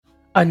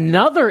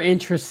Another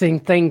interesting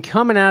thing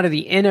coming out of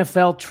the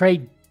NFL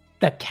trade,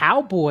 the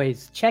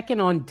Cowboys checking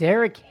on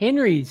Derrick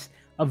Henry's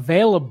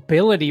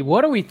availability.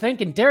 What are we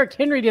thinking? Derrick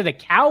Henry to the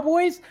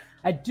Cowboys?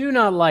 I do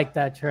not like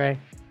that, Trey.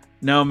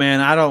 No,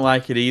 man, I don't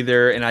like it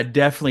either, and I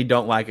definitely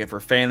don't like it for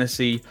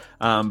fantasy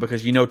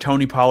because,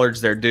 Tony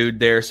Pollard's their dude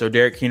there, so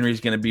Derrick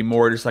Henry's going to be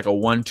more just like a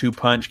 1-2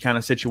 punch kind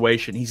of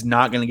situation. He's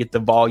not going to get the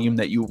volume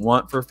that you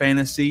want for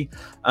fantasy.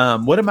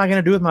 What am I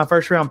going to do with my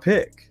first-round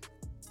pick?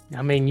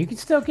 I mean, you can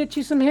still get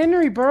you some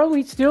Henry, bro.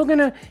 He's still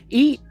gonna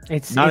eat.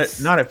 It's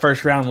not at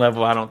first round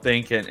level, I don't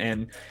think.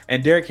 And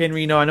Derrick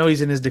Henry, I know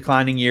he's in his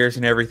declining years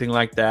and everything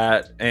like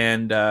that.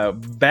 And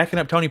backing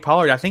up Tony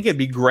Pollard, I think it'd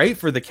be great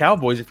for the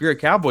Cowboys. If you're a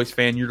Cowboys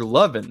fan, you're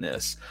loving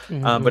this.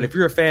 Mm-hmm. But if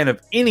you're a fan of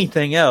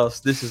anything else,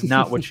 this is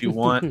not what you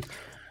want.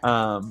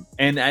 And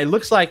it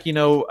looks like,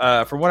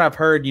 from what I've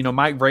heard,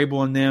 Mike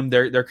Vrabel and them,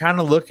 they're kind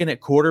of looking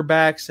at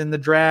quarterbacks in the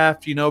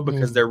draft,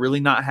 because they're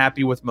really not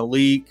happy with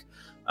Malik.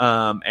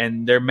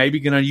 And they're maybe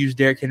going to use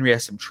Derrick Henry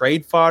as some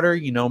trade fodder,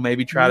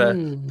 maybe try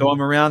to throw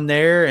him around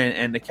there.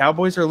 And the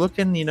Cowboys are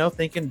looking,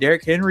 thinking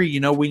Derrick Henry,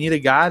 we need a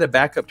guy to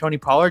back up Tony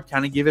Pollard,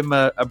 kind of give him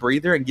a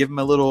breather and give him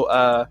a little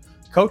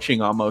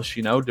coaching almost,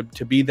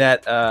 to be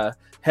that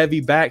heavy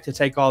back to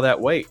take all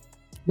that weight.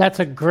 That's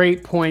a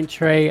great point,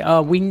 Trey.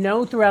 We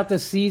know throughout the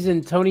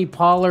season, Tony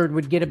Pollard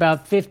would get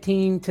about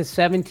 15 to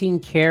 17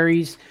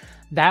 carries.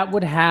 That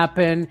would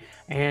happen,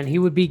 and he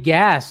would be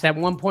gassed. At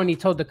one point, he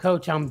told the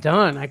coach, I'm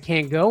done. I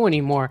can't go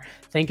anymore.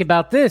 Think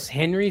about this.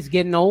 Henry's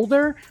getting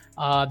older.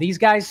 These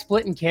guys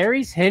splitting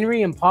carries,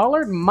 Henry and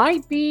Pollard,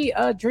 might be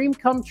a dream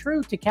come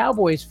true to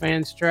Cowboys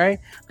fans, Trey.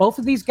 Both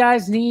of these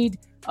guys need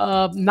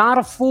not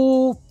a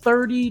full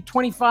 30,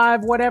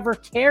 25, whatever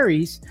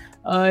carries.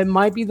 It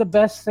might be the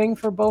best thing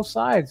for both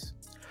sides.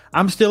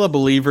 I'm still a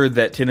believer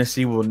that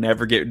Tennessee will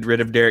never get rid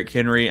of Derrick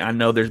Henry. I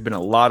know there's been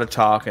a lot of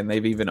talk, and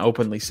they've even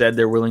openly said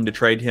they're willing to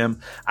trade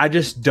him. I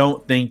just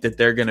don't think that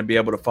they're going to be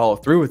able to follow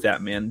through with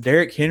that, man.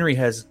 Derrick Henry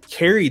has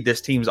carried this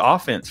team's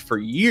offense for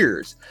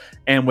years,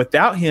 and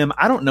without him,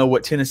 I don't know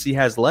what Tennessee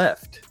has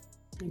left.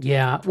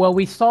 Yeah, well,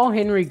 we saw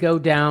Henry go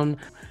down,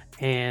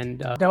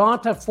 and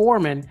Devonta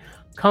Foreman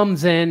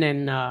comes in,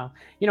 and,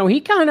 he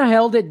kind of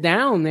held it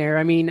down there.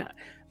 I mean,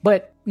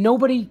 but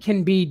nobody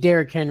can be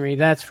Derrick Henry,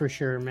 that's for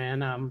sure,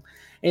 man.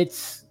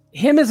 It's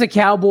him as a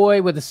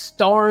Cowboy with a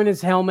star in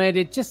his helmet.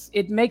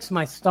 It makes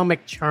my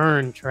stomach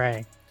churn,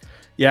 Trey.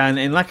 Yeah,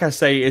 and like I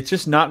say, it's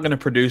just not going to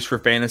produce for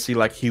fantasy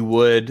like he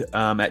would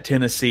at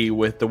Tennessee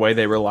with the way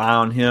they rely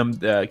on him.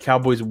 The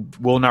Cowboys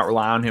will not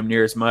rely on him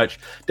near as much.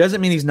 Doesn't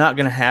mean he's not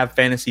going to have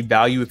fantasy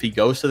value if he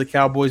goes to the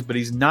Cowboys, but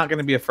he's not going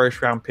to be a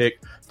first-round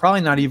pick,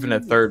 probably not even a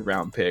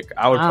third-round pick.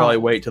 I would probably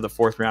wait to the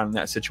fourth round in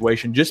that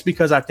situation just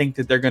because I think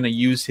that they're going to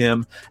use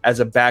him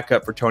as a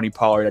backup for Tony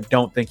Pollard. I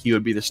don't think he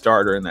would be the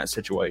starter in that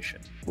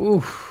situation.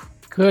 Oof,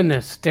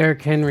 goodness,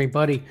 Derrick Henry,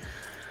 buddy.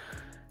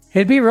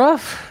 It'd be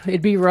rough.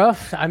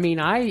 I mean,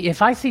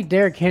 if I see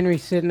Derrick Henry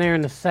sitting there in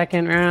the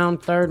second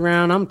round, third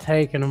round, I'm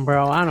taking him,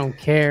 bro. I don't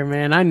care,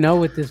 man. I know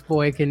what this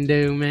boy can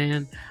do,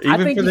 man.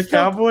 Even for the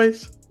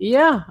Cowboys?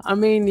 Yeah. I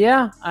mean,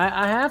 yeah,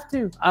 I have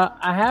to.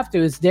 I have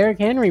to. It's Derrick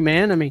Henry,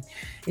 man. I mean,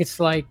 it's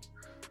like,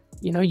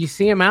 you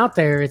see him out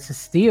there. It's a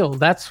steal.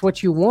 That's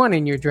what you want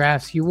in your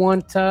drafts. You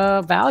want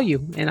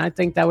value. And I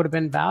think that would have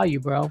been value,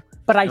 bro.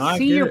 But I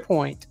see your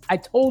point. I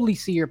totally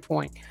see your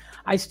point.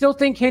 I still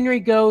think Henry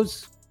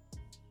goes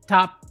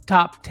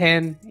top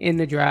 10 in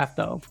the draft,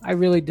 though. I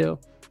really do.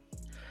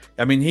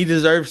 I mean, he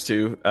deserves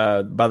to,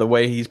 by the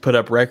way he's put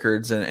up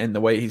records and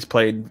the way he's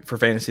played for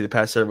fantasy the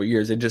past several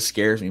years. It just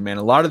scares me, man.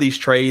 A lot of these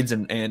trades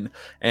and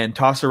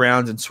toss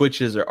arounds and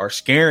switches are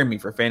scaring me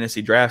for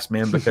fantasy drafts,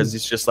 man, because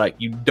it's just like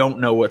you don't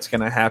know what's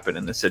going to happen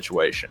in this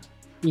situation.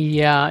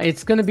 Yeah,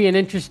 it's going to be an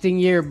interesting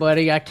year,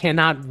 buddy. I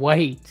cannot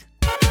wait.